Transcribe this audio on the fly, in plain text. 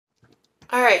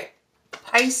All right.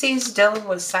 Pisces dealing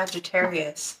with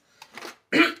Sagittarius.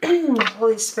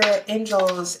 Holy Spirit,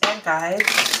 angels, and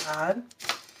guides, God,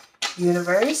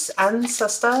 universe,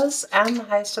 ancestors, and the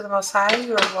highest of the Most High,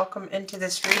 you are welcome into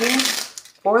this reading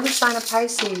for the sign of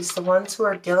Pisces, the ones who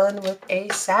are dealing with a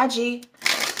Saggy.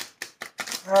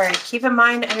 All right, keep in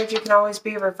mind, energy can always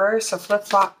be reversed, so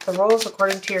flip-flop the roles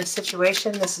according to your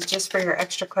situation. This is just for your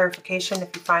extra clarification.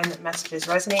 If you find that messages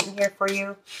resonating here for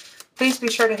you, please be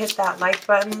sure to hit that like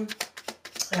button.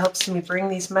 It helps me bring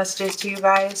these messages to you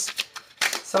guys.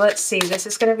 So let's see, this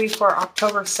is going to be for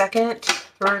October 2nd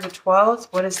through the 12th.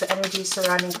 What is the energy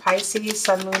surrounding Pisces,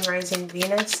 Sun, Moon, Rising,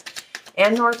 Venus,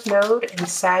 and North Node, and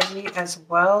Saggy as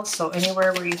well? So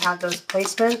anywhere where you have those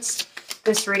placements,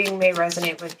 this reading may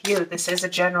resonate with you. This is a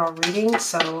general reading,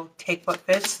 so take what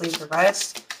fits, leave the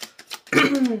rest.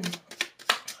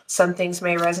 Some things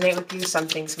may resonate with you, some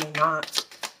things may not.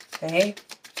 Okay?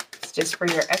 It's just for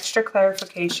your extra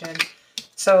clarification.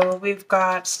 So we've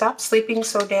got stop sleeping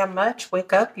so damn much.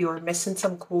 Wake up. You are missing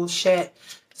some cool shit.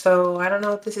 So I don't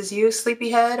know if this is you,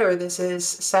 sleepyhead, or this is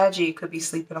Saggy. You could be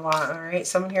sleeping a lot. All right.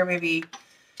 Someone here may be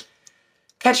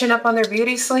catching up on their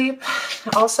beauty sleep.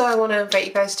 Also, I want to invite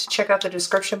you guys to check out the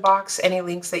description box. Any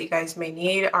links that you guys may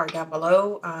need are down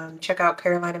below. Check out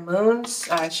Carolina Moons.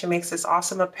 She makes this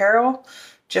awesome apparel.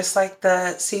 Just like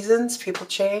the seasons, people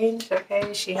change.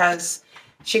 Okay.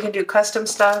 She can do custom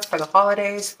stuff for the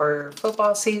holidays, for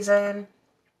football season,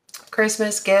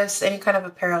 Christmas gifts, any kind of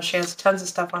apparel. She has tons of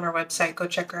stuff on her website. Go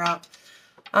check her out.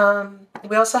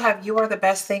 We also have You Are the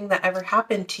Best Thing That Ever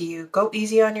Happened to You. Go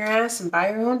easy on your ass and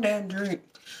buy your own damn drink.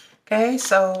 Okay,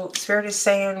 so Spirit is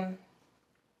saying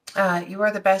you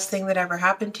are the best thing that ever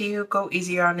happened to you. Go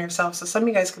easy on yourself. So some of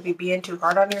you guys could be being too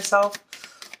hard on yourself,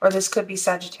 or this could be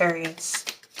Sagittarius.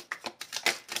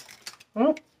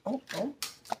 Oh.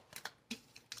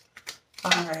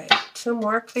 Alright, 2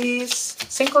 more please.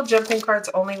 Single jumping cards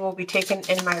only will be taken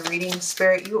in my reading.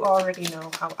 Spirit, you already know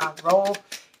how I roll.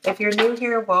 If you're new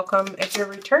here, welcome. If you're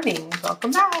returning, welcome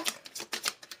back.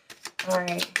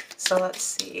 Alright, so let's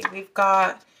see. We've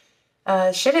got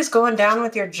shit is going down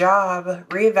with your job.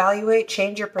 Reevaluate,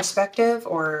 change your perspective,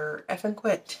 or effing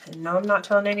quit. And no, I'm not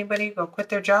telling anybody to go quit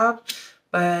their job.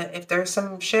 But if there's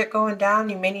some shit going down,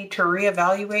 you may need to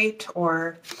reevaluate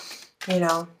or, you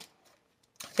know,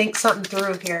 think something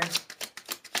through here.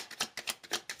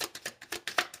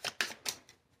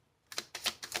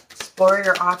 Explore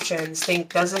your options.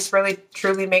 Think, does this really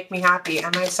truly make me happy?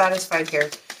 Am I satisfied here?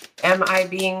 Am I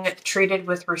being treated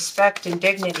with respect and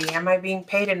dignity? Am I being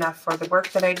paid enough for the work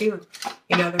that I do?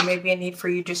 You know, there may be a need for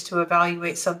you just to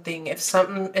evaluate something. If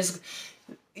something is,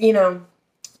 you know,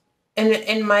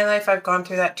 in my life, I've gone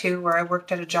through that too, where I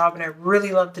worked at a job and I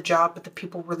really loved the job, but the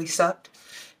people really sucked.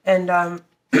 And,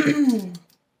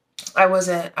 I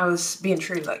was being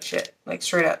treated like shit, like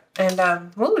straight up. And,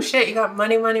 oh shit, you got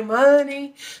money,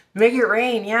 make it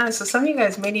rain. Yeah, so some of you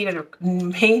guys may need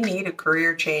a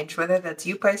career change, whether that's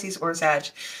you, Pisces, or Sag.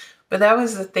 But that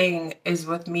was the thing is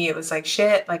with me, it was like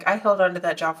shit, like I held on to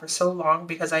that job for so long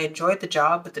because I enjoyed the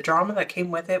job, but the drama that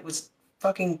came with it was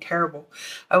fucking terrible.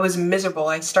 I was miserable.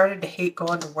 I started to hate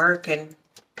going to work, and,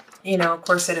 you know, of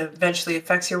course it eventually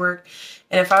affects your work.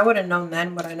 And if I would have known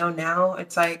then what I know now,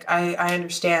 it's like, I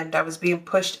understand. I was being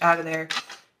pushed out of there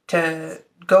to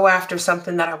go after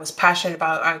something that I was passionate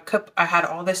about. I had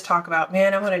all this talk about,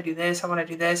 man, I want to do this.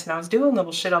 And I was doing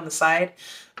little shit on the side,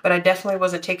 but I definitely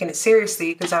wasn't taking it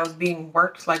seriously because I was being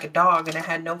worked like a dog and I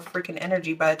had no freaking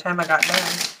energy by the time I got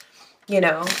done, you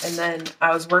know, and then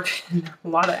I was working a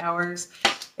lot of hours.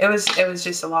 It was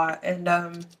just a lot.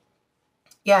 And,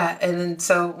 yeah. And then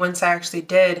so once I actually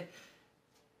did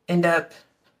end up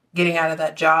getting out of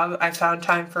that job, I found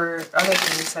time for other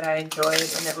things that I enjoyed,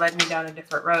 and it led me down a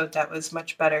different road that was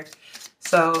much better.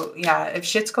 So yeah, if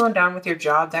shit's going down with your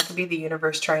job, that could be the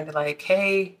universe trying to like,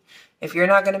 hey, if you're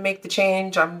not going to make the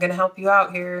change, I'm going to help you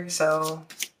out here. So,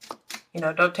 you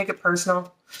know, don't take it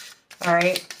personal. All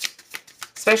right.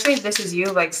 Especially if this is you,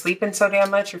 like sleeping so damn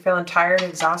much, you're feeling tired,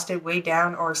 exhausted, way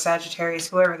down, or Sagittarius,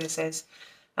 whoever this is.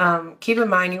 Keep in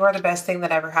mind, you are the best thing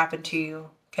that ever happened to you.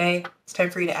 Okay, it's time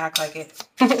for you to act like it.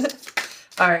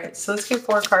 All right, so let's get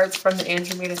 4 cards from the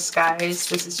Andromeda Skies.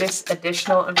 This is just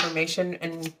additional information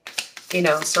and, you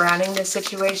know, surrounding this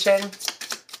situation.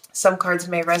 Some cards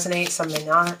may resonate, some may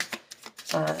not.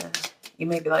 You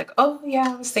may be like, oh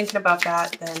yeah, I was thinking about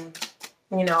that then,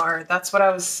 you know, or that's what I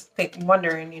was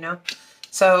wondering, you know.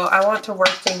 So I want to work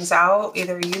things out.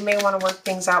 Either you may want to work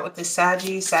things out with the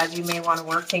Saggy may want to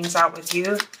work things out with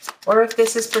you. Or if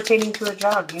this is pertaining to a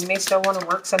job, you may still want to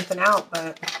work something out,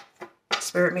 but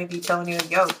Spirit may be telling you,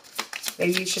 yo,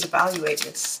 maybe you should evaluate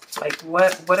this. Like,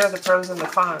 what are the pros and the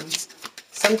cons?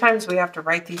 Sometimes we have to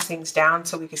write these things down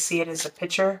so we can see it as a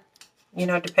picture, you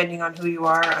know, depending on who you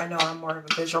are. I know I'm more of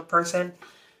a visual person.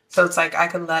 So it's like I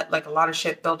can let like a lot of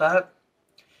shit build up.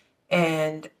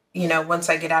 And, you know, once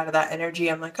I get out of that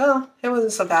energy, I'm like, oh, it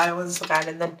wasn't so bad. It wasn't so bad.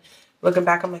 And then looking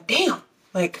back, I'm like, damn.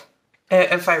 Like,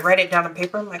 if I write it down on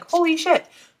paper, I'm like, holy shit.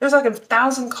 There's like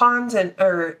 1,000 cons and,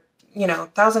 or, you know,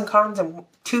 1,000 cons and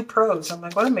 2 pros. I'm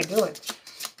like, what am I doing?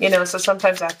 You know, so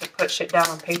sometimes I have to put shit down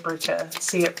on paper to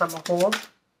see it from a whole.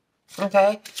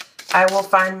 Okay. I will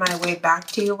find my way back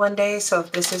to you one day. So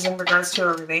if this is in regards to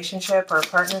a relationship or a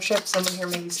partnership, someone here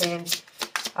may be saying,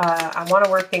 I want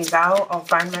to work things out. I'll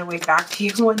find my way back to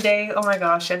you one day. Oh my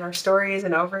gosh. And our story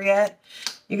isn't over yet.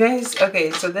 You guys.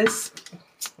 Okay. So this.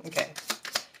 Okay.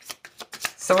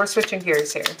 So we're switching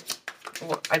gears here.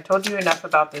 Well, I told you enough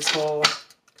about this whole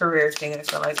career thing, I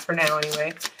feel like, for now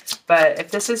anyway. But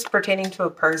if this is pertaining to a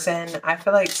person, I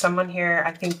feel like someone here,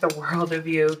 I think the world of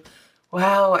you.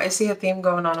 Wow, I see a theme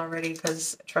going on already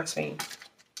because, trust me,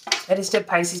 I just did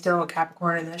Pisces dealing with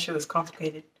Capricorn and that shit was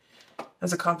complicated. It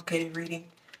was a complicated reading.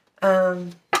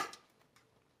 But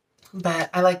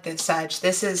I like this, Sag.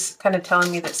 This is kind of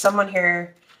telling me that someone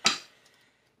here,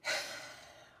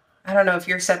 I don't know if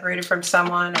you're separated from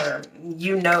someone or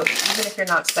you know, even if you're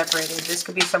not separated, this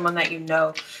could be someone that you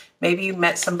know. Maybe you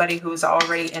met somebody who was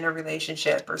already in a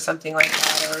relationship or something like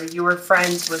that, or you were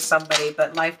friends with somebody,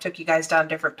 but life took you guys down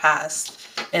different paths.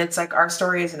 And it's like, our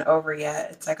story isn't over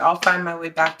yet. It's like, I'll find my way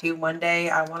back to you one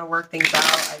day. I want to work things out.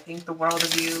 I think the world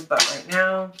of you, but right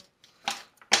now,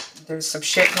 there's some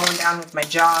shit going down with my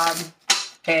job.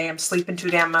 Okay, I'm sleeping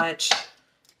too damn much.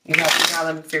 You gotta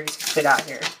let me figure some shit out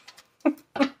here.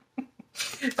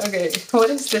 Okay,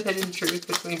 what is the hidden truth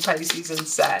between Pisces and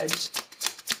Sag?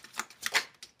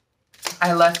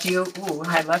 I left you. Ooh,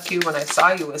 I left you when I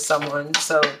saw you with someone.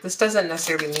 So this doesn't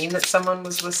necessarily mean that someone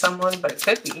was with someone, but it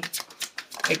could be.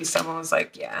 Maybe someone was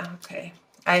like, yeah, okay.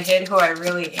 I hid who I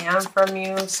really am from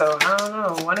you. So I don't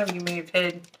know. One of you may have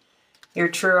hid your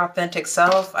true authentic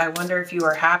self. I wonder if you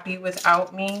are happy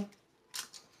without me.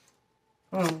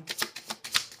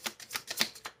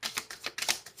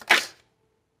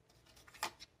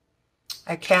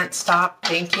 I can't stop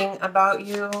thinking about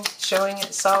you showing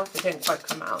itself. It didn't quite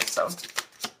come out. So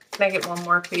can I get one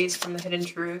more, please, from the hidden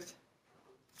truth?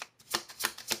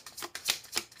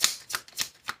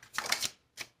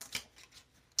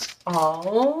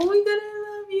 Oh, we gotta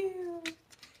love you.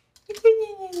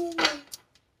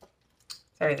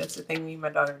 Sorry, that's the thing me and my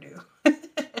daughter do.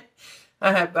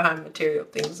 I have behind material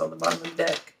things on the bottom of the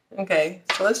deck. Okay,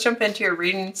 so let's jump into your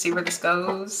reading, see where this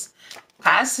goes.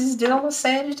 Pisces dealing with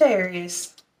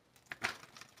Sagittarius.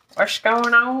 What's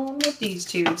going on with these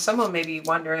two? Someone may be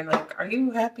wondering, like, are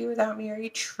you happy without me? Are you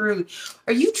truly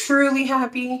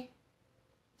happy?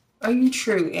 Are you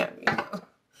truly happy?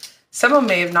 Someone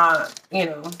may have not, you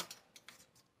know.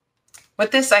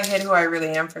 With this, I hid who I really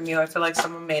am from you. I feel like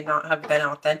someone may not have been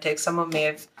authentic. Someone may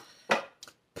have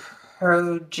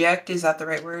is that the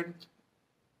right word?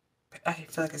 I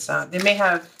feel like it's not. They may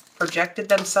have projected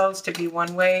themselves to be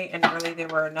one way and really they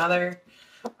were another.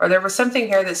 Or there was something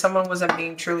here that someone wasn't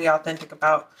being truly authentic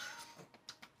about.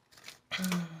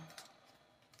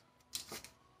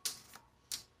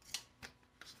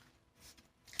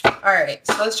 Alright,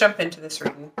 so let's jump into this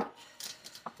reading.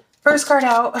 First card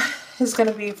out is going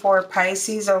to be for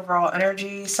Pisces overall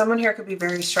energy. Someone here could be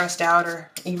very stressed out or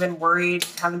even worried,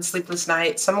 having sleepless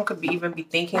nights. Someone could even be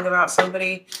thinking about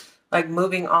somebody, like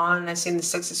moving on. I've seen the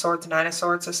 6 of Swords, 9 of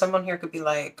Swords. So someone here could be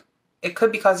like, it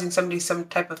could be causing somebody some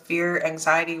type of fear,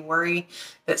 anxiety, worry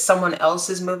that someone else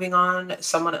is moving on,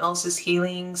 someone else is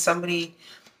healing. Somebody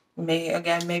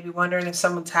may be wondering if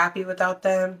someone's happy without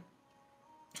them.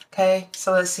 Okay,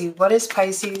 so let's see. What is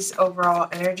Pisces overall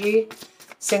energy?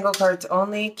 Single cards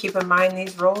only. Keep in mind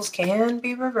these roles can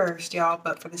be reversed, y'all.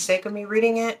 But for the sake of me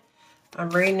reading it, I'm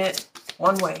reading it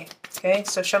one way. Okay,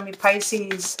 so show me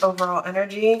Pisces overall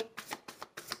energy.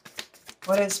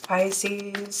 What is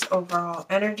Pisces overall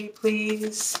energy,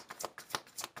 please?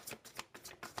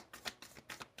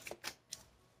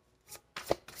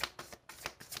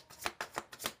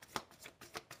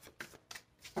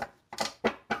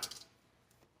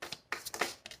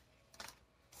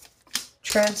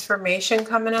 Transformation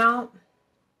coming out.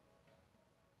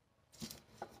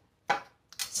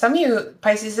 Some of you,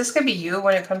 Pisces, this could be you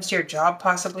when it comes to your job,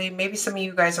 possibly. Maybe some of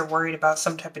you guys are worried about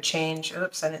some type of change.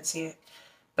 Oops, I didn't see it.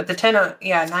 But the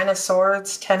 9 of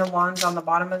Swords, 10 of Wands on the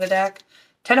bottom of the deck.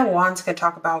 10 of Wands can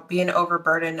talk about being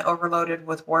overburdened, overloaded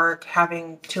with work,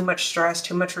 having too much stress,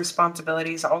 too much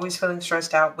responsibilities, always feeling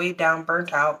stressed out, weighed down,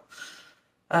 burnt out.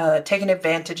 taken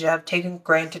advantage of, taken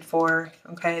granted for.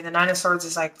 Okay, the Nine of Swords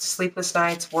is like sleepless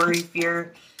nights, worry,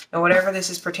 fear, and whatever this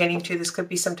is pertaining to, this could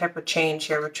be some type of change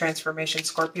here with transformation.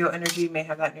 Scorpio energy, you may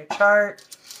have that in your chart.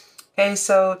 Okay,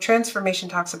 so transformation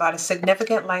talks about a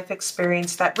significant life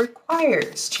experience that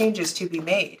requires changes to be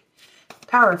made.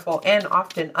 Powerful and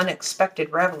often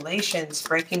unexpected revelations,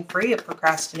 breaking free of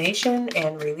procrastination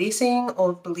and releasing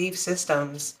old belief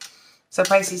systems. So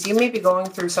Pisces, you may be going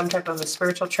through some type of a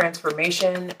spiritual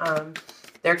transformation.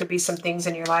 There could be some things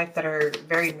in your life that are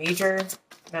very major.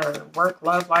 Work,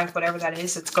 love, life, whatever that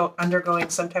is. It's undergoing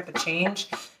some type of change.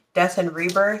 Death and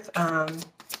rebirth.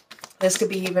 This could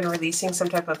be even releasing some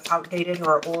type of outdated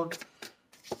or old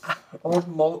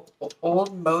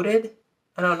moded.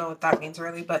 I don't know what that means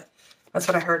really, but that's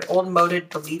what I heard. Old moded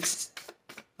beliefs.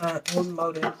 Old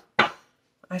moded.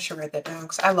 I should write that down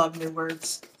because I love new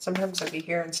words. Sometimes I'll be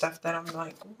hearing stuff that I'm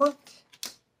like, what?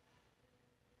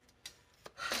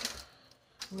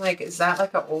 I'm like, is that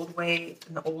like an old way,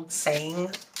 an old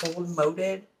saying? Old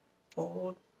moded?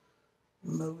 Old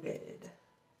moded.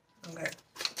 Okay.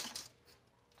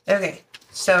 Okay.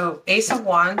 So Ace of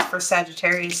Wands for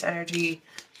Sagittarius energy.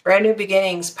 Brand new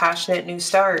beginnings, passionate new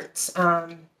starts.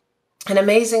 An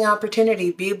amazing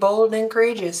opportunity. Be bold and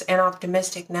courageous and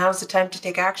optimistic. Now's the time to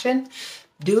take action.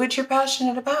 Do what you're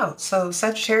passionate about. So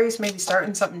Sagittarius may be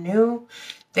starting something new.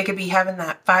 They could be having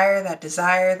that fire, that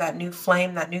desire, that new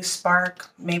flame, that new spark.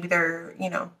 Maybe they're,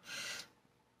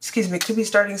 could be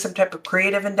starting some type of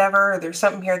creative endeavor. Or there's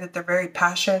something here that they're very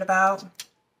passionate about.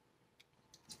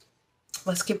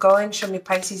 Let's keep going. Show me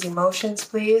Pisces emotions,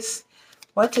 please.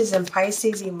 What is in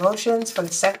Pisces emotions for the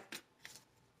 2nd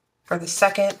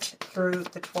through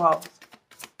the 12th?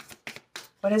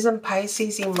 What is in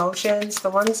Pisces emotions?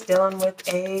 The one's dealing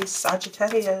with a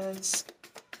Sagittarius.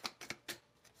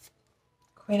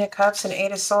 Queen of Cups and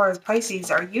 8 of Swords. Pisces,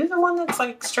 are you the one that's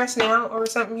like stressing out over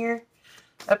something here?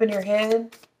 Up in your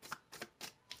head?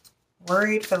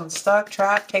 Worried, feeling stuck,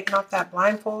 trapped, taking off that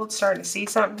blindfold, starting to see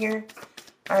something here?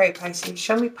 All right, Pisces,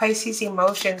 show me Pisces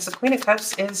emotions. The Queen of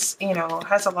Cups is,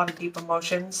 has a lot of deep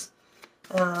emotions.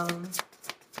 All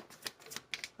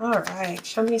right,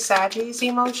 show me Sagittarius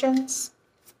emotions.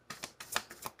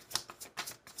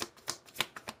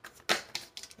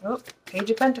 Oh,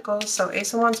 Page of Pentacles. So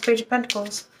Ace of Wands, Page of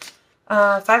Pentacles.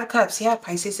 5 of Cups. Yeah,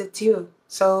 Pisces, it's you.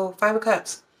 So 5 of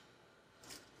Cups.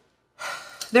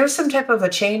 There's some type of a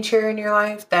change here in your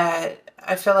life that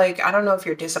I feel like, I don't know if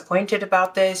you're disappointed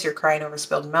about this. You're crying over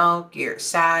spilled milk. You're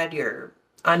sad. You're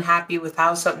unhappy with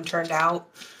how something turned out.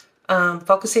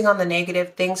 Focusing on the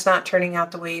negative, things not turning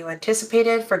out the way you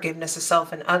anticipated, forgiveness of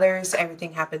self and others,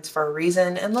 everything happens for a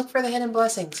reason, and look for the hidden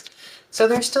blessings. So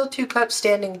there's still 2 cups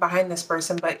standing behind this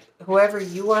person, but whoever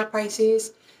you are,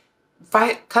 Pisces,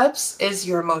 5 cups is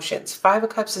your emotions. 5 of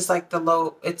Cups is like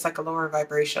it's like a lower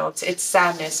vibrational. It's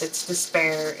sadness, it's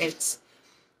despair, it's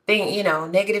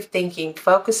negative thinking,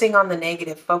 focusing on the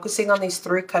negative, focusing on these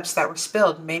 3 cups that were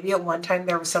spilled. Maybe at one time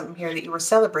there was something here that you were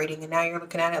celebrating, and now you're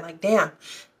looking at it like, damn,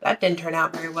 that didn't turn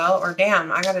out very well, or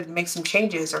damn, I gotta make some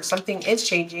changes, or something is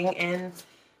changing, and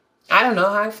I don't know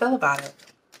how I feel about it,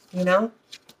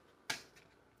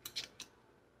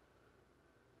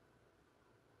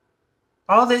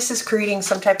 All this is creating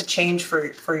some type of change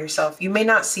for yourself. You may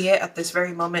not see it at this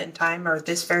very moment in time or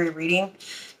this very reading.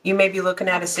 You may be looking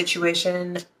at a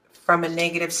situation from a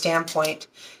negative standpoint.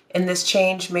 And this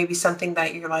change may be something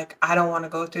that you're like, I don't want to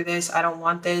go through this. I don't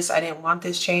want this. I didn't want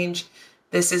this change.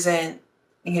 This isn't,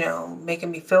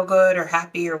 making me feel good or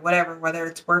happy or whatever, whether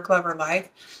it's work, love, or life.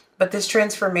 But this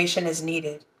transformation is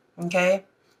needed. Okay?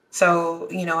 So,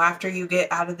 after you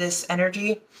get out of this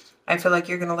energy, I feel like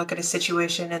you're going to look at a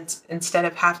situation and instead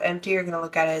of half empty, you're going to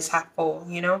look at it as half full,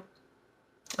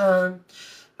 All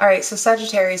right, so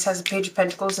Sagittarius has a Page of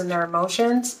Pentacles in their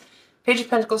emotions. Page of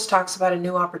Pentacles talks about a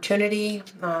new opportunity.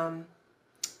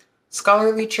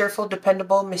 Scholarly, cheerful,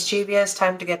 dependable, mischievous,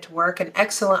 time to get to work. An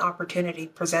excellent opportunity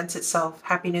presents itself.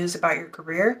 Happy news about your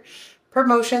career,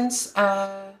 promotions,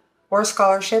 or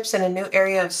scholarships in a new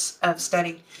area of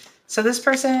study. So this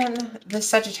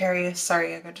Sagittarius,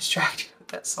 sorry, I got distracted with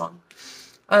that song.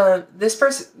 This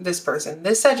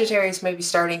Sagittarius may be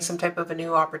starting some type of a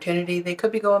new opportunity. They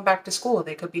could be going back to school.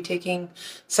 They could be taking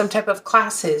some type of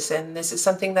classes, and this is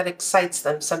something that excites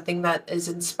them, something that is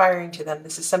inspiring to them.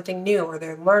 This is something new, or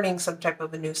they're learning some type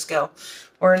of a new skill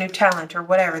or a new talent or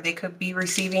whatever. They could be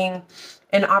receiving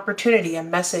an opportunity, a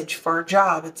message for a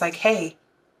job. It's like, hey,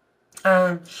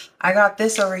 I got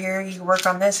this over here. You can work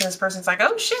on this. And this person's like,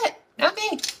 oh shit.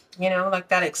 Okay. Like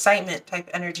that excitement type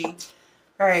energy.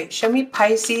 All right. Show me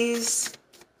Pisces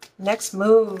next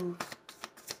move.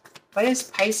 What is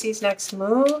Pisces next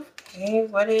move? Okay,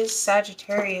 what is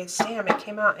Sagittarius? Damn, it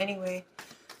came out anyway.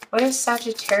 What is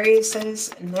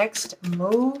Sagittarius's next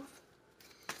move?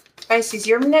 Pisces,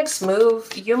 your next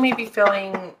move, you may be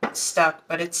feeling stuck,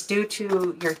 but it's due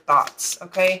to your thoughts,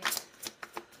 okay?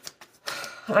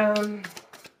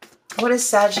 What is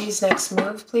Sagi's next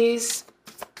move, please?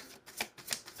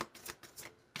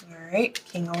 All right,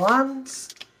 King of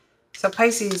Wands. So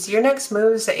Pisces, your next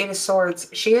move is the Eight of Swords.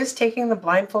 She is taking the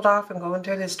blindfold off and going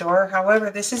through this door. However,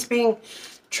 this is being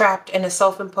trapped in a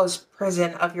self-imposed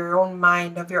prison of your own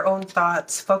mind, of your own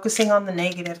thoughts, focusing on the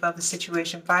negative of a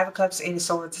situation. Five of Cups, Eight of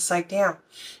Swords. It's like, damn,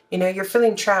 you know, you're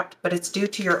feeling trapped, but it's due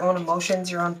to your own emotions,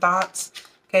 your own thoughts.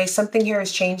 Okay, something here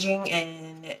is changing,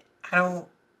 and I don't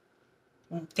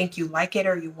think you like it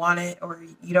or you want it, or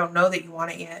you don't know that you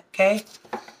want it yet, okay?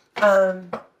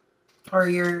 Or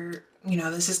you're, you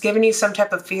know, this is giving you some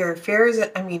type of fear. Fear is,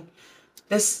 I mean,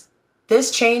 this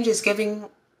change is giving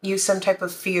you some type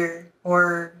of fear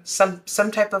or some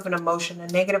type of an emotion, a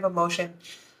negative emotion.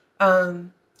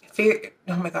 Fear,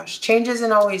 oh my gosh, change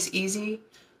isn't always easy.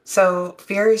 So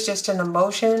fear is just an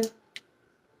emotion.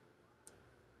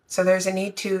 So there's a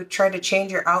need to try to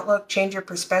change your outlook, change your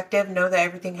perspective, know that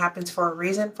everything happens for a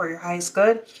reason, for your highest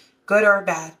good, good or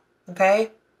bad,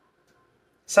 okay?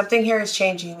 Something here is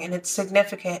changing, and it's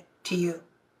significant to you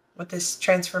with this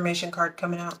transformation card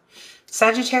coming out.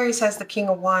 Sagittarius has the King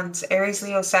of Wands. Aries,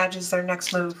 Leo, Sag is their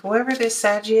next move. Whoever this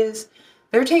Sag is,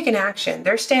 they're taking action.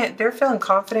 They're feeling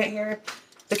confident here.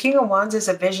 The King of Wands is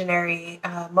a visionary,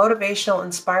 motivational,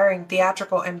 inspiring,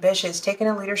 theatrical, ambitious, taking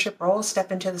a leadership role,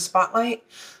 step into the spotlight.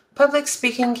 Public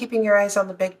speaking, keeping your eyes on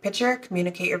the big picture,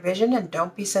 communicate your vision, and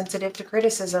don't be sensitive to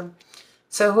criticism.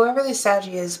 So whoever this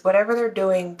Saggy is, whatever they're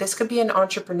doing, this could be an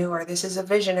entrepreneur. This is a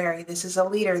visionary. This is a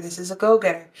leader. This is a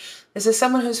go-getter. This is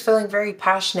someone who's feeling very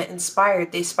passionate,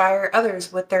 inspired. They inspire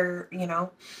others with their, you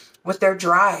know, with their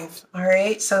drive. All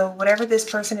right. So whatever this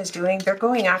person is doing, they're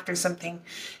going after something,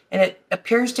 and it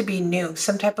appears to be new,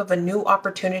 some type of a new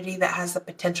opportunity that has the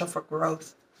potential for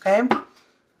growth. Okay.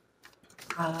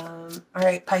 All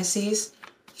right, Pisces.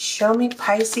 Show me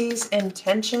Pisces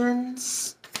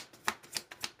intentions.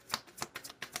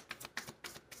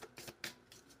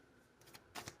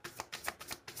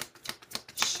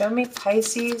 Show me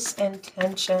Pisces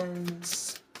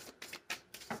intentions.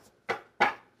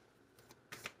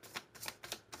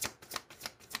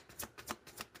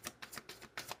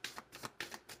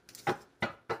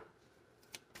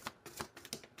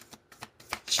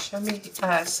 Show me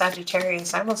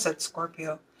Sagittarius. I almost said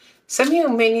Scorpio. Some of you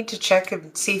may need to check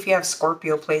and see if you have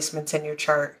Scorpio placements in your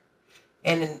chart,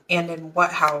 and in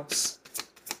what house.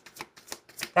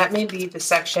 That may be the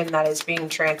section that is being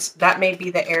that may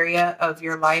be the area of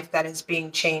your life that is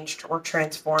being changed or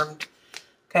transformed.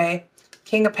 Okay.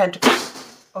 King of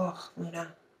Pentacles. Oh, Luna.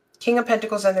 King of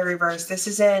Pentacles in the reverse. This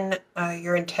is in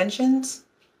your intentions.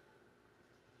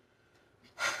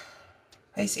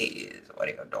 Pisces, what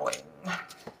are you doing?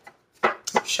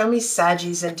 Show me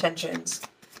Saggy's intentions.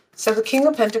 So the King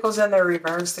of Pentacles in the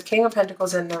reverse. The King of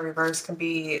Pentacles in the reverse can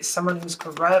be someone who's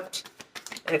corrupt.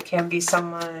 It can be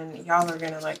someone, y'all are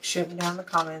going to like shoot me down in the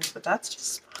comments, but that's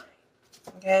just fine.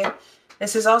 Okay.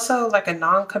 This is also like a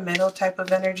non-committal type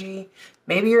of energy.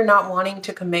 Maybe you're not wanting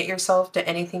to commit yourself to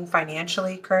anything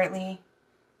financially currently.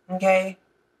 Okay.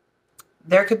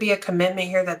 There could be a commitment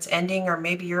here that's ending, or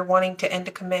maybe you're wanting to end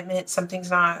a commitment. Something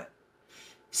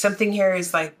here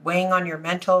is like weighing on your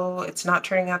mental. It's not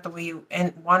turning out the way you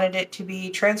wanted it to be.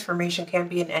 Transformation can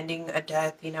be an ending, a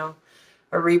death, you know,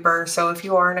 a rebirth. So if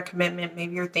you are in a commitment,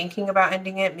 maybe you're thinking about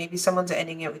ending it. Maybe someone's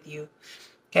ending it with you.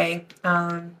 Okay.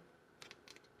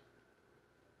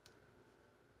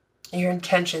 Your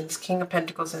intentions, King of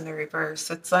Pentacles in the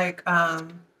reverse. It's like, yeah,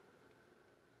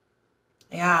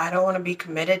 I don't want to be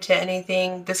committed to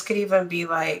anything. This could even be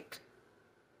like,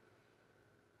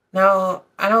 no,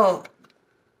 I don't.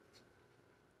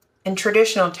 In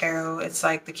traditional tarot, it's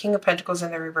like the King of Pentacles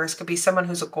in the reverse could be someone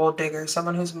who's a gold digger,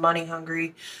 someone who's money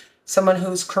hungry, someone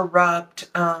who's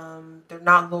corrupt. They're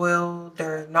not loyal,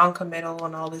 they're non-committal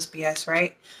and all this BS,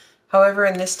 right? However,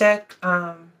 in this deck,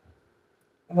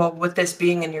 well, with this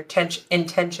being in your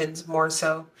intentions more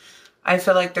so, I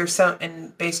feel like there's some,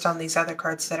 and based on these other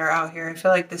cards that are out here, I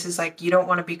feel like this is like you don't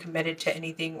want to be committed to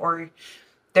anything, or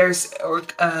there's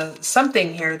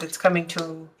something here that's coming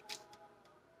to.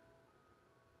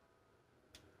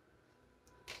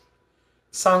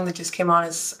 Song that just came on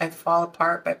is I Fall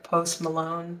Apart by Post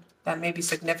Malone. That may be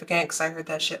significant because I heard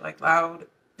that shit like loud.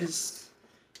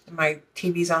 My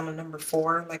TV's on a number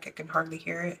 4, like I can hardly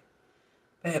hear it.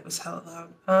 But it was hella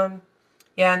loud.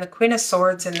 Yeah, and the Queen of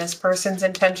Swords in this person's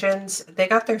intentions, they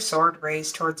got their sword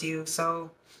raised towards you.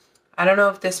 So I don't know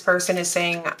if this person is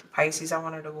saying, Pisces, I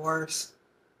want a divorce.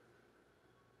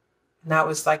 And that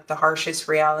was like the harshest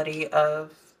reality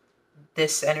of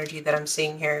this energy that I'm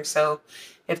seeing here. So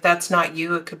if that's not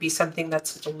you, it could be something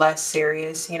that's less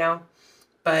serious, you know?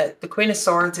 But the Queen of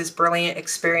Swords is brilliant,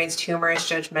 experienced, humorous,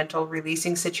 judgmental,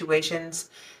 releasing situations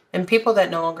and people that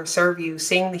no longer serve you,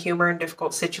 seeing the humor in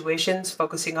difficult situations,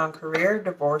 focusing on career,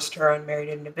 divorced, or unmarried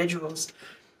individuals.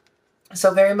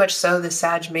 So very much so, the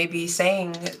Sag may be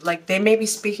saying, like, they may be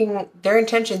speaking, their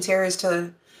intentions here is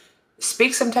to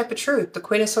speak some type of truth. The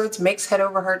Queen of Swords makes head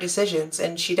over heart decisions,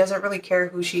 and she doesn't really care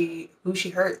who she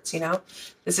hurts, you know?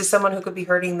 This is someone who could be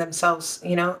hurting themselves,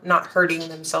 you know? Not hurting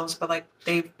themselves, but like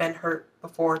they've been hurt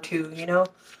before too, you know?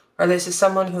 Or this is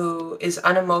someone who is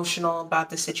unemotional about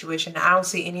the situation. I don't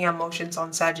see any emotions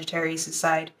on Sagittarius'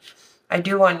 side. I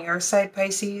do on your side,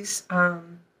 Pisces.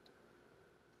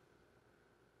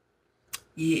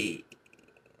 Yeah.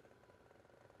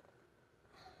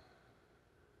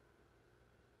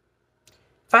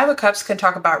 Five of Cups can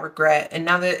talk about regret. And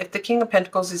now that if the King of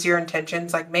Pentacles is your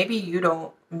intentions, like maybe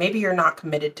you're not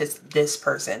committed to this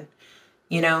person,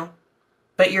 you know,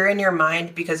 but you're in your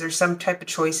mind because there's some type of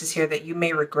choices here that you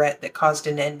may regret that caused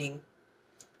an ending.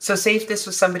 So say if this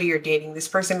was somebody you're dating, this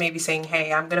person may be saying,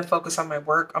 hey, I'm going to focus on my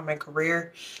work, on my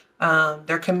career.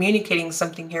 They're communicating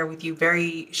something here with you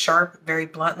very sharp, very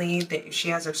bluntly. She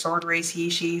has her sword raised, he,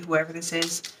 she, whoever this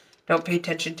is. Don't pay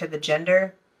attention to the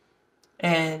gender.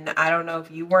 And I don't know if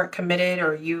you weren't committed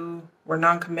or you were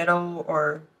non-committal,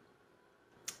 or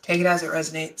take it as it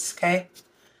resonates, okay?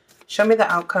 Show me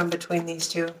the outcome between these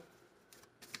two.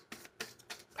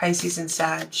 Pisces and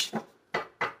Sag.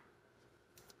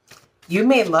 You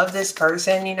may love this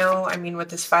person, you know, I mean, with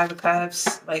this Five of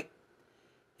Cups, like,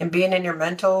 and being in your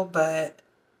mental, but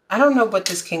I don't know what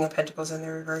this King of Pentacles in the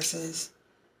reverse is.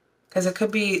 Because it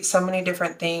could be so many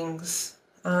different things.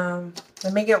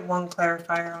 Let me get one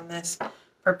clarifier on this.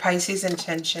 For Pisces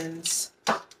intentions.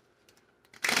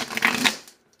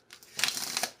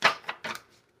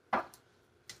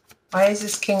 Why is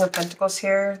this King of Pentacles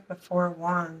here? The Four of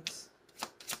Wands.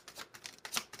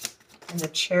 And the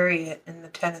Chariot and the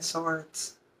Ten of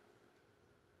Swords.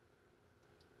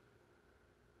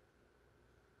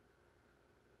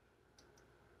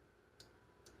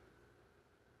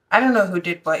 I don't know who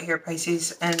did what here,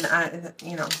 Pisces, and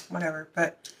you know, whatever,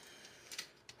 but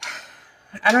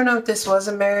I don't know if this was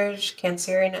a marriage,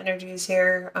 Cancerian energies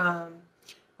here,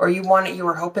 or you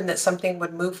were hoping that something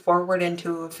would move forward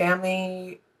into a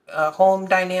family, a home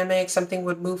dynamic, something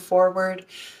would move forward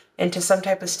into some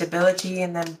type of stability,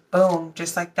 and then boom,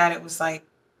 just like that, it was like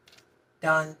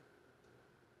done.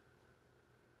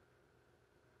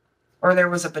 Or there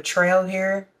was a betrayal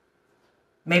here.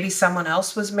 Maybe someone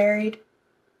else was married.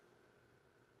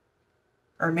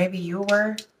 Or maybe you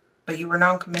were, but you were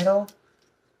non-committal.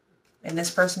 And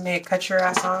this person may have cut your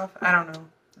ass off. I don't know.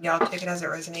 Y'all take it as it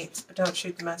resonates, but don't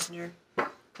shoot the messenger.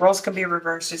 Roles can be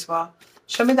reversed as well.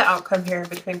 Show me the outcome here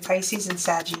between Pisces and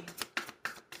Saggy.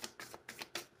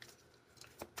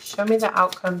 Show me the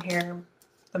outcome here.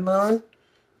 The moon.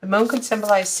 The moon can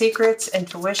symbolize secrets,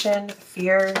 intuition,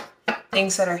 fear,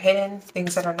 things that are hidden,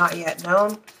 things that are not yet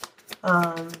known.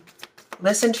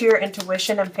 Listen to your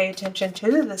intuition and pay attention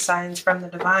to the signs from the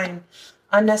divine.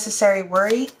 Unnecessary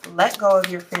worry, let go of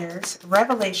your fears,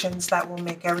 revelations that will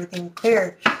make everything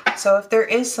clear. So if there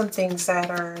is some things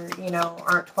that are, you know,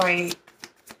 aren't quite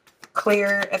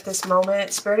clear at this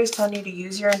moment, Spirit is telling you to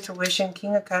use your intuition.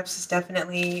 King of Cups is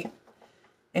definitely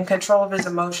in control of his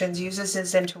emotions, uses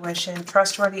his intuition,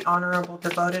 trustworthy, honorable,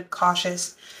 devoted,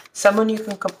 cautious, someone you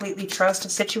can completely trust, a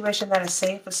situation that is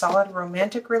safe, a solid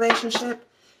romantic relationship,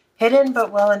 hidden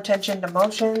but well-intentioned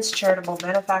emotions, charitable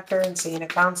benefactor, and seeing a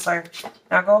counselor.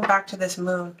 Now going back to this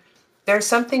moon, there's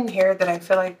something here that I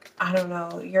feel like, I don't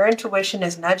know, your intuition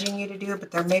is nudging you to do, but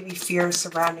there may be fears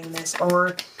surrounding this,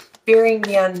 or fearing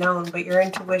the unknown, but your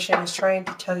intuition is trying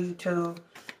to tell you to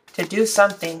do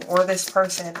something, or this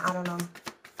person, I don't know.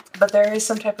 But there is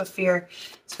some type of fear.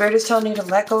 Spirit is telling you to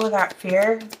let go of that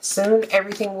fear. Soon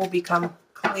everything will become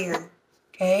clear,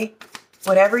 okay?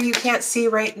 Whatever you can't see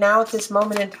right now at this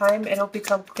moment in time, it'll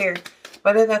become clear.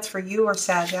 Whether that's for you or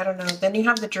Sag, I don't know. Then you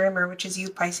have the Dreamer, which is you,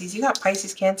 Pisces. You got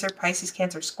Pisces,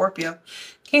 Cancer, Scorpio.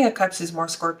 King of Cups is more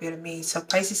Scorpio to me. So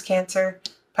Pisces, Cancer,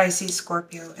 Pisces,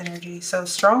 Scorpio energy. So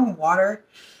strong water.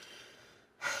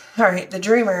 All right, the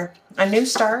Dreamer. A new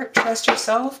start. Trust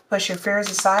yourself. Push your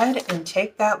fears aside and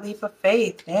take that leap of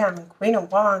faith. Damn, Queen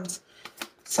of Wands.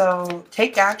 So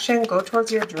take action. Go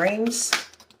towards your dreams.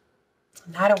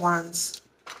 Knight of Wands.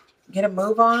 Get a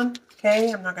move on.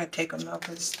 Okay, I'm not going to take them though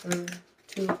because they're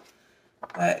too.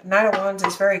 But Knight of Wands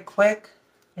is very quick,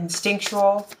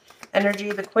 instinctual.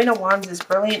 energy. The Queen of Wands is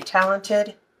brilliant,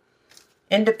 talented,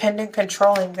 independent,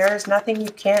 controlling. There is nothing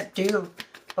you can't do.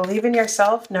 Believe in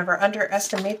yourself. Never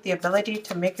underestimate the ability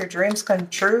to make your dreams come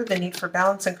true. The need for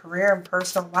balance in career and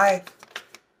personal life.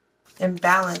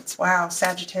 Imbalance. Wow,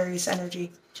 Sagittarius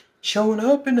energy. Showing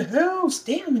up in the house.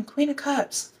 Damn, and Queen of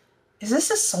Cups. Is this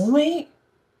a soulmate?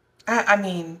 I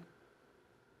mean,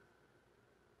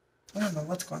 I don't know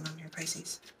what's going on here,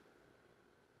 Pisces.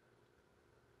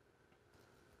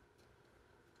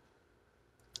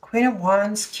 Queen of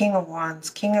Wands, King of Wands,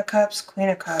 King of Cups, Queen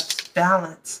of Cups,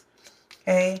 balance.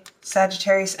 Okay,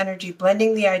 Sagittarius energy,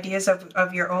 blending the ideas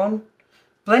of your own,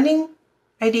 blending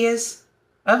ideas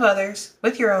of others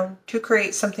with your own to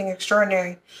create something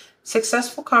extraordinary.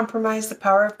 Successful compromise, the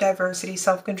power of diversity,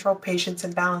 self-control, patience,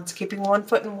 and balance, keeping 1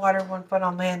 foot in water, 1 foot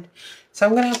on land. So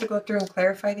I'm going to have to go through and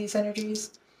clarify these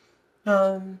energies.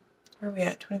 Where are we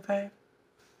at? 25?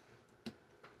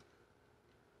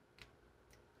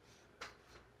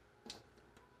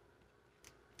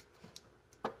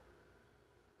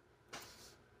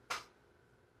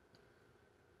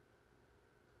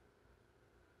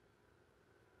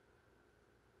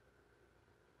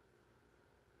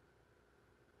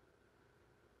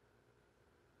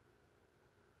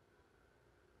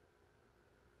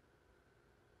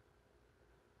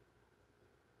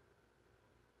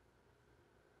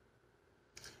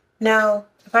 Now,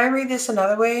 if I read this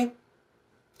another way,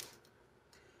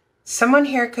 someone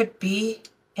here could be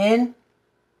in,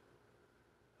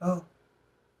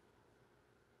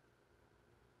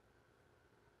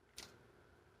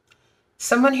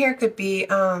 someone here could be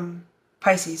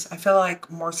Pisces. I feel like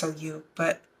more so you,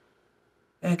 but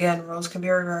again, roles can be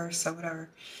reversed, so whatever.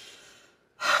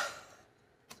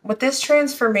 With this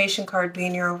transformation card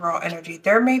being your overall energy,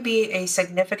 there may be a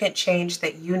significant change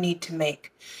that you need to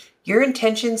make. Your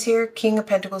intentions here, King of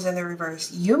Pentacles in the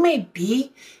reverse. You may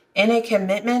be in a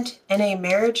commitment, in a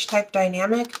marriage type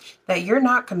dynamic that you're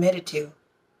not committed to.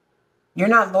 You're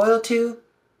not loyal to.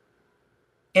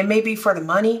 It may be for the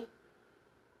money.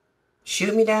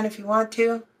 Shoot me down if you want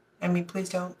to. I mean, please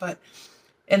don't. But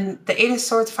in the 8 of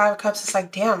Swords, 5 of Cups, it's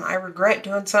like, damn, I regret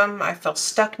doing something. I feel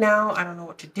stuck now. I don't know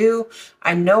what to do.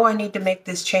 I know I need to make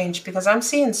this change because I'm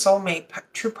seeing soulmate,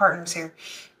 true partners here.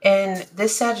 And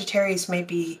this Sagittarius may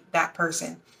be that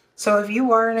person. So if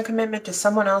you are in a commitment to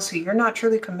someone else who you're not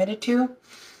truly committed to,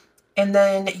 and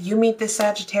then you meet this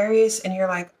Sagittarius and you're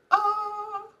like,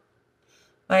 oh,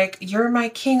 like you're my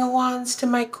King of Wands to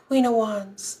my Queen of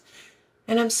Wands.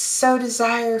 And I'm so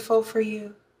desireful for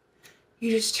you.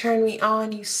 You just turn me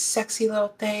on, you sexy little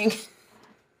thing.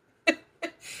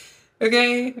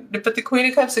 Okay? But the Queen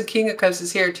of Cups and King of Cups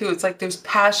is here too. It's like there's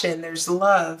passion, there's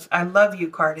love. I love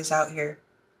you card is out here.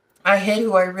 I hid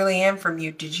who I really am from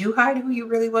you. Did you hide who you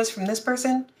really was from this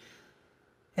person?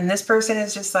 And this person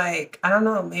is just like, I don't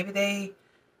know,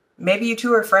 maybe you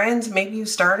two are friends. Maybe you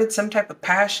started some type of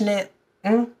passionate,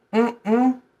 And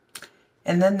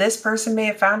then this person may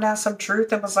have found out some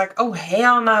truth and was like, oh,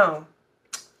 hell no.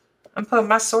 I'm putting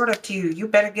my sword up to you. You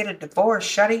better get a divorce,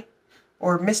 shutty.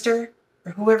 Or mister,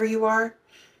 or whoever you are.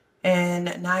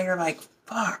 And now you're like,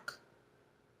 fuck.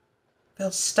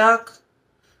 Feel stuck.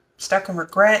 Stuck in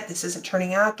regret. This isn't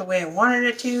turning out the way I wanted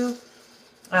it to.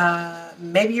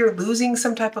 Maybe you're losing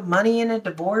some type of money in a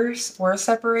divorce or a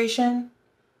separation.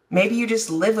 Maybe you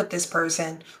just live with this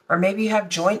person. Or maybe you have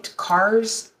joint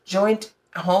cars, joint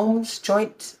homes,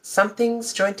 joint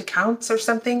somethings, joint accounts or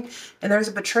something. And there's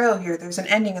a betrayal here. There's an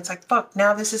ending. It's like, fuck,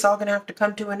 now this is all going to have to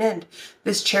come to an end.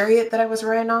 This chariot that I was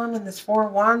riding on and this 4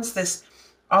 of Wands,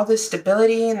 all this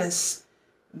stability and this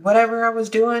whatever I was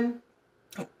doing,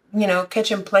 you know,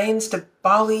 catching planes to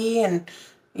Bali and,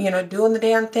 you know, doing the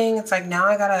damn thing. It's like, now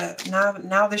I gotta,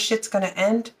 now this shit's gonna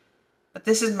end. But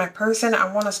this is my person.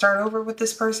 I want to start over with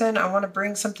this person. I want to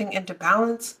bring something into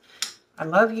balance. I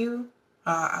love you.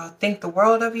 I'll think the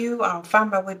world of you. I'll find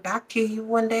my way back to you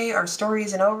one day. Our story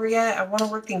isn't over yet. I want to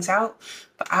work things out.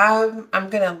 But I'm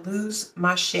gonna lose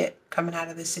my shit coming out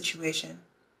of this situation.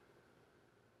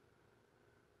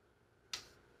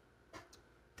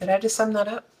 Did I just sum that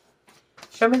up?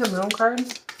 Show me the Moon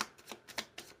card.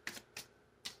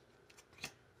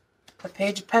 The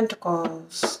Page of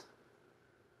Pentacles.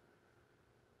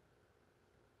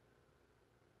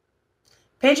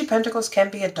 Page of Pentacles can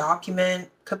be a document,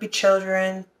 could be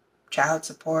children, child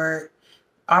support,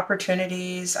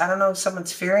 opportunities. I don't know if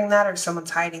someone's fearing that or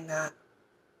someone's hiding that.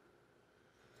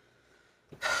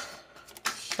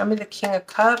 Show me the King of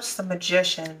Cups, the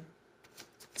Magician.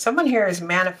 Someone here has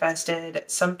manifested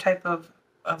some type of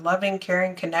a loving,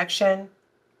 caring connection.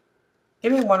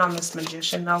 Give me one on this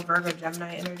Magician, though, Virgo,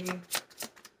 Gemini energy.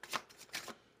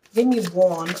 Give me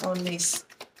one on this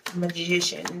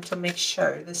Magician to make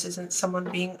sure this isn't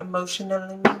someone being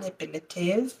emotionally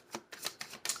manipulative.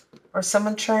 Or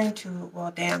someone trying to,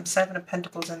 well, damn, Seven of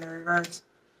Pentacles in the reverse.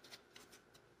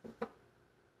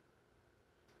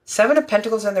 Seven of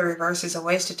Pentacles in the reverse is a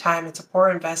waste of time. It's a poor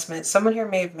investment. Someone here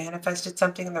may have manifested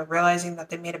something and they're realizing that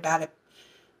they made a bad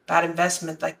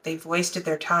investment, like they've wasted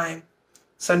their time.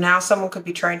 So now someone could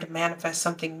be trying to manifest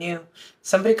something new.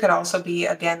 Somebody could also be,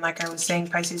 again, like I was saying,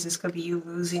 Pisces, this could be you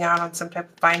losing out on some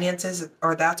type of finances,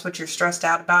 or that's what you're stressed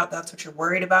out about. That's what you're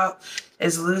worried about,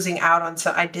 is losing out on.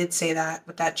 So I did say that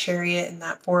with that Chariot and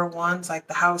that Four of Wands, like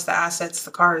the house, the assets,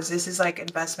 the cars. This is like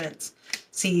investments,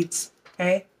 seeds,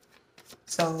 okay?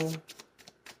 So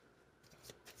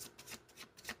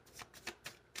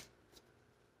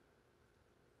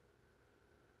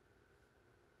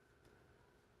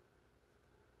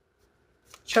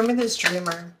show me this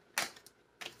dreamer.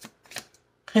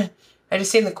 I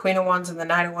just seen the Queen of Wands and the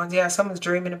Knight of Wands. Yeah, someone's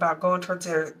dreaming about going towards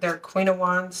their Queen of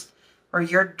Wands. Or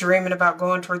you're dreaming about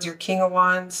going towards your King of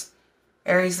Wands.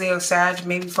 Aries, Leo, Sag,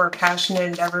 maybe for a passionate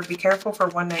endeavor. Be careful for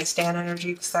one night stand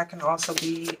energy, because that can also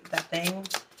be that thing.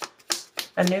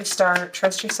 A new start.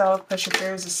 Trust yourself. Push your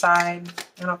fears aside.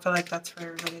 I don't feel like that's for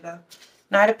everybody, though.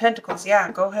 Knight of Pentacles.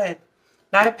 Yeah, go ahead.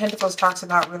 Knight of Pentacles talks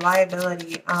about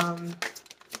reliability.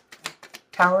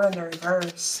 Tower in the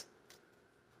reverse.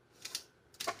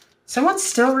 Someone's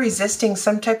still resisting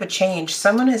some type of change.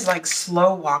 Someone is like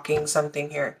slow walking something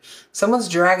here. Someone's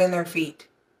dragging their feet.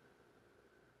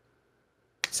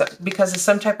 So, because of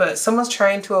some type of, someone's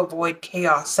trying to avoid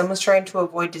chaos. Someone's trying to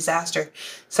avoid disaster.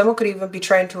 Someone could even be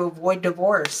trying to avoid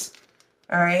divorce.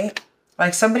 All right.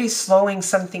 Like somebody's slowing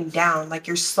something down. Like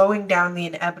you're slowing down the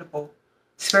inevitable.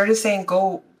 Spirit is saying,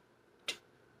 go.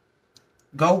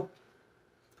 Go.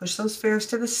 Push those fears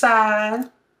to the side.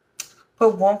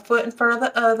 Put one foot in front of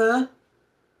the other.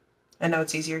 I know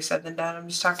it's easier said than done. I'm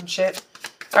just talking shit.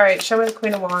 All right, show me the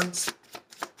Queen of Wands.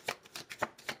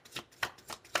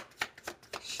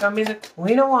 Show me the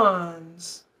Queen of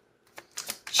Wands.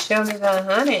 Show me the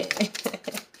honey.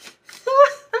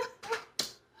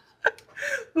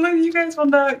 Look, you guys will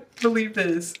not believe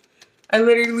this. I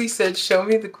literally said, show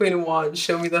me the Queen of Wands.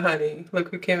 Show me the honey. Look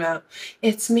who came out.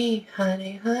 It's me,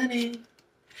 honey, honey.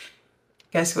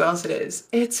 Guess who else it is?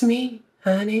 It's me,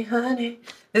 honey, honey.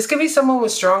 This could be someone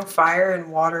with strong fire and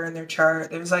water in their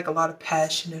chart. There's like a lot of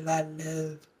passion and a lot of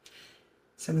love.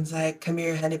 Someone's like, come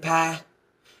here, honey pie.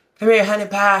 Come here, honey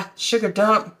pie. Sugar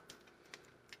dump.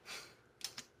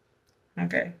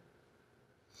 Okay.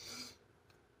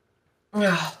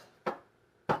 It's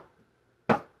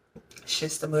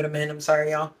just the mood I'm in. I'm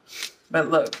sorry, y'all. But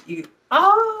look, you...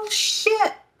 Oh,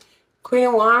 shit. Queen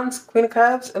of Wands, Queen of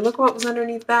Cups, and look what was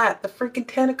underneath that. The freaking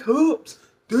Ten of Cups.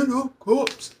 Ten of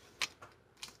Cups.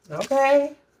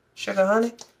 Okay. Sugar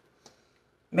honey.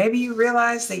 Maybe you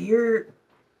realize that you're...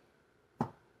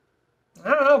 I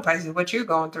don't know, Pisces, what you're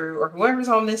going through. Or whoever's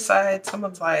on this side,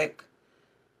 someone's like...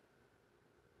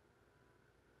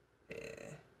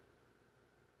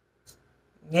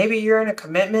 Maybe you're in a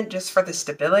commitment just for the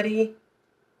stability.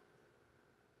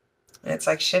 And it's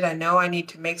like, shit, I know I need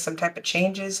to make some type of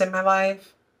changes in my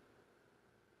life.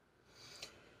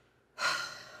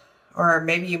 Or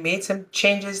maybe you made some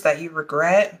changes that you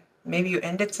regret. Maybe you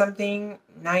ended something.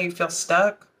 Now you feel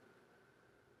stuck.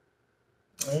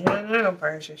 I don't know,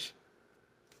 Pisces.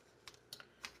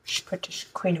 Just put this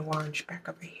Queen of Wands back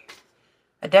over here.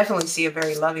 I definitely see a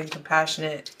very loving,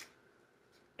 compassionate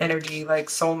energy, like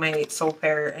soulmate, soul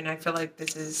pair. And I feel like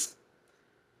this is...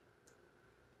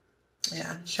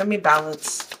 Yeah, show me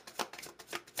balance.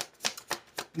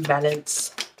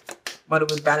 Balance. What are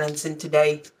we balancing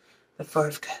today? The Four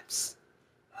of Cups.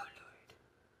 Oh, Lord.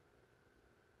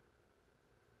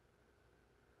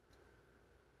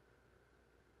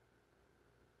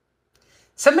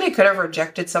 Somebody could have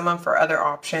rejected someone for other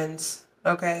options,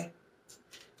 okay?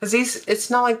 Because it's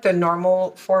not like the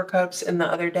normal Four Cups in the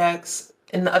other decks.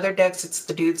 In the other decks, it's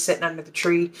the dude sitting under the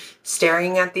tree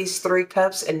staring at these three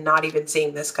cups and not even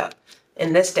seeing this cup.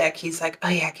 In this deck, he's like, oh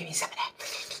yeah, give me some of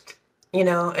that. You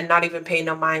know, and not even paying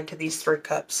no mind to these three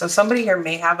cups. So somebody here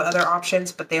may have other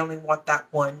options, but they only want that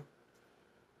one.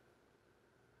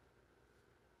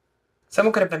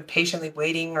 Someone could have been patiently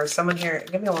waiting, or someone here,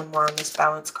 give me one more on this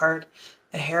balance card.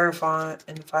 The Hierophant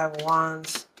and the Five of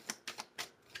Wands.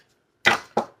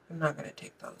 I'm not going to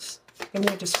take those. Give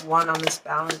me just one on this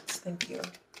balance. Thank you.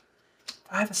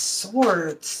 Five of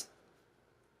Swords.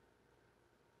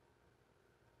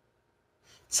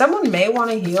 Someone may want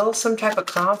to heal some type of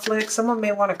conflict. Someone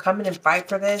may want to come in and fight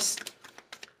for this.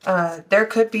 There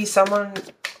could be someone...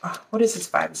 what is this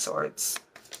Five of Swords?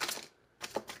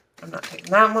 I'm not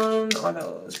taking that one or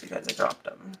those because I dropped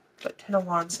them. But 10 of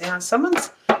Wands. Yeah,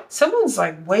 someone's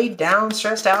like weighed down,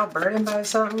 stressed out, burdened by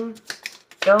something.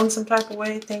 Feeling some type of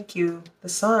way. Thank you. The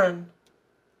Sun.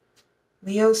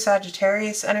 Leo,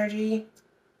 Sagittarius energy.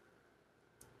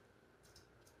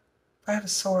 5 of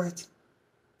Swords.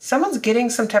 Someone's getting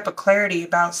some type of clarity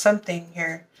about something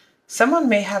here. Someone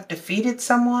may have defeated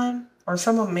someone, or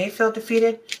someone may feel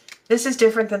defeated. This is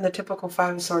different than the typical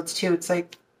 5 of Swords too. It's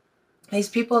like these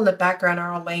people in the background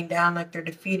are all laying down like they're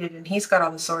defeated, and he's got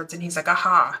all the swords, and he's like,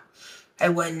 aha, I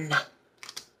win.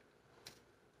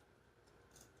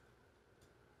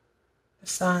 The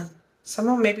Sun.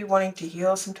 Someone may be wanting to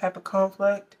heal some type of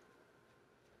conflict.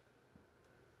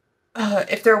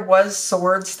 If there was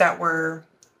swords that were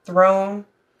thrown,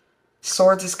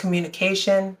 swords is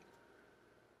communication.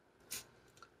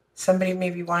 Somebody may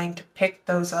be wanting to pick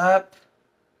those up.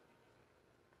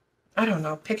 I don't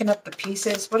know, picking up the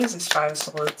pieces. What is this 5 of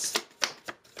Swords?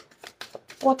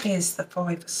 What is the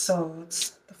 5 of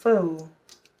Swords? The Fool.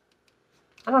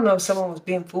 I don't know if someone was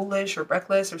being foolish or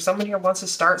reckless, or someone here wants to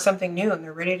start something new and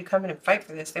they're ready to come in and fight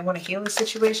for this. They want to heal the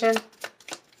situation.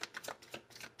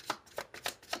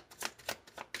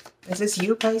 Is this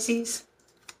you, Pisces?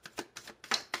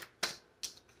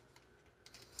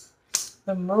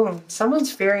 The Moon.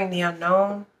 Someone's fearing the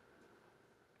unknown.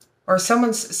 Or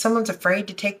someone's afraid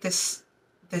to take this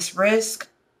risk.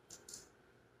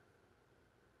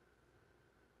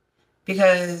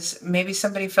 Because maybe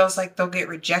somebody feels like they'll get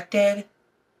rejected.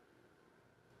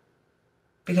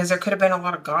 Because there could have been a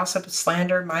lot of gossip,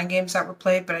 slander, mind games that were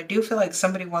played. But I do feel like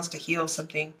somebody wants to heal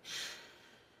something.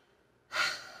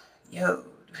 Yo,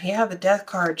 yeah, the Death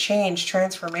card, change,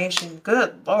 transformation.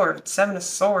 Good Lord, 7 of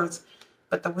Swords.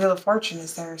 But the Wheel of Fortune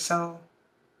is there, so...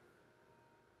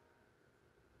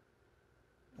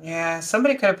 yeah,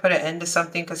 somebody could have put an end to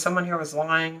something because someone here was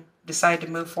lying, decided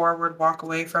to move forward, walk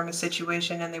away from a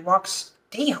situation, and they walked...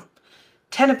 damn!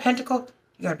 10 of Pentacles?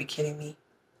 You gotta be kidding me.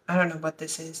 I don't know what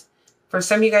this is. For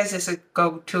some of you guys, this would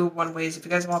go 2 of 1 ways. If you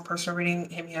guys want a personal reading,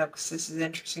 hit me up because this is an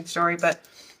interesting story. But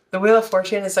the Wheel of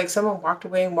Fortune is like someone walked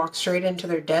away and walked straight into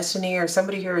their destiny, or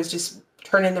somebody here is just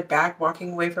turning their back,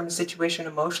 walking away from a situation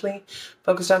emotionally,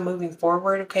 focused on moving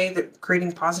forward, okay? They're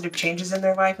creating positive changes in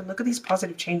their life. And look at these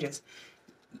positive changes.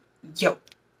 Yo.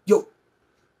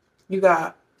 You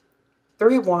got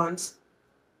 3 of Wands,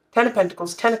 10 of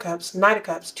Pentacles, 10 of Cups, Knight of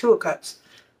Cups, 2 of Cups.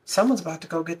 Someone's about to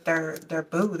go get their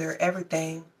boo, their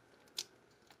everything.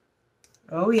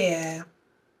 Oh, yeah.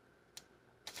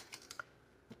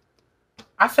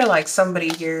 I feel like somebody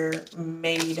here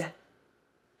made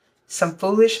some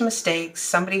foolish mistakes.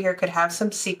 Somebody here could have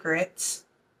some secrets.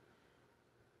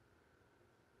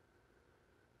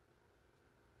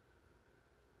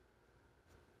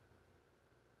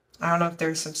 I don't know if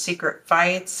there's some secret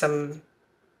fights,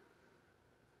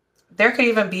 there could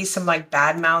even be some like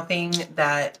bad mouthing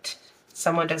that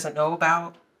someone doesn't know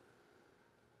about.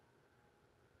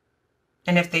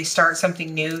 And if they start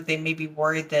something new, they may be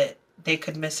worried that they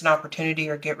could miss an opportunity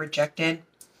or get rejected.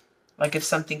 Like if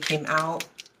something came out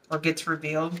or gets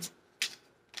revealed.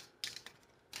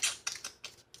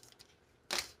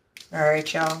 All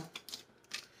right, y'all.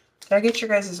 Did I get your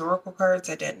guys' oracle cards?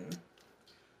 I didn't.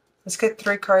 Let's get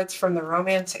 3 cards from the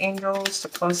Romance Angels to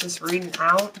close this reading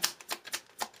out.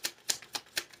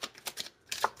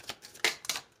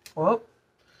 Whoop.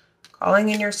 Calling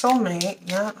in your soulmate.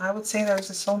 Yeah, I would say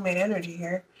there's a soulmate energy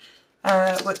here.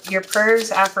 With your prayers,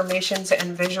 affirmations,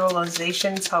 and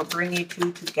visualizations help bring you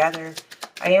two together.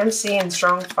 I am seeing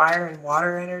strong fire and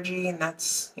water energy, and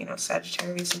that's, you know,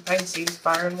 Sagittarius and Pisces,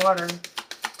 fire and water.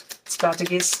 It's about to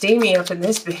get steamy up in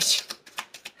this bitch.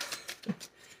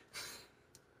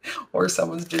 Or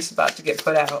someone's just about to get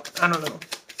put out. I don't know.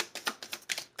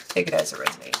 Take it as it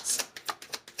resonates.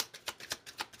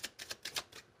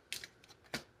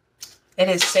 It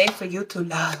is safe for you to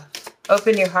love.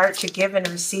 Open your heart to give and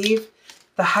receive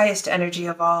the highest energy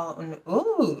of all. And,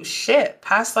 ooh, shit.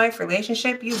 Past life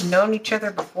relationship. You've known each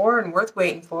other before and worth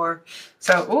waiting for.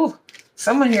 So, ooh,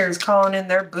 someone here is calling in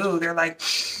their boo. They're like,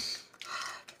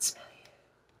 I can smell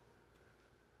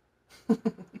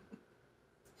you.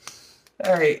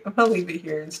 All right, I'm going to leave it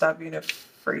here and stop being a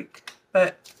freak.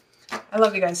 But I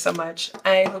love you guys so much.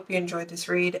 I hope you enjoyed this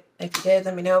read. If you did,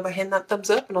 let me know by hitting that thumbs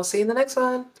up, and I'll see you in the next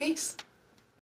one. Peace.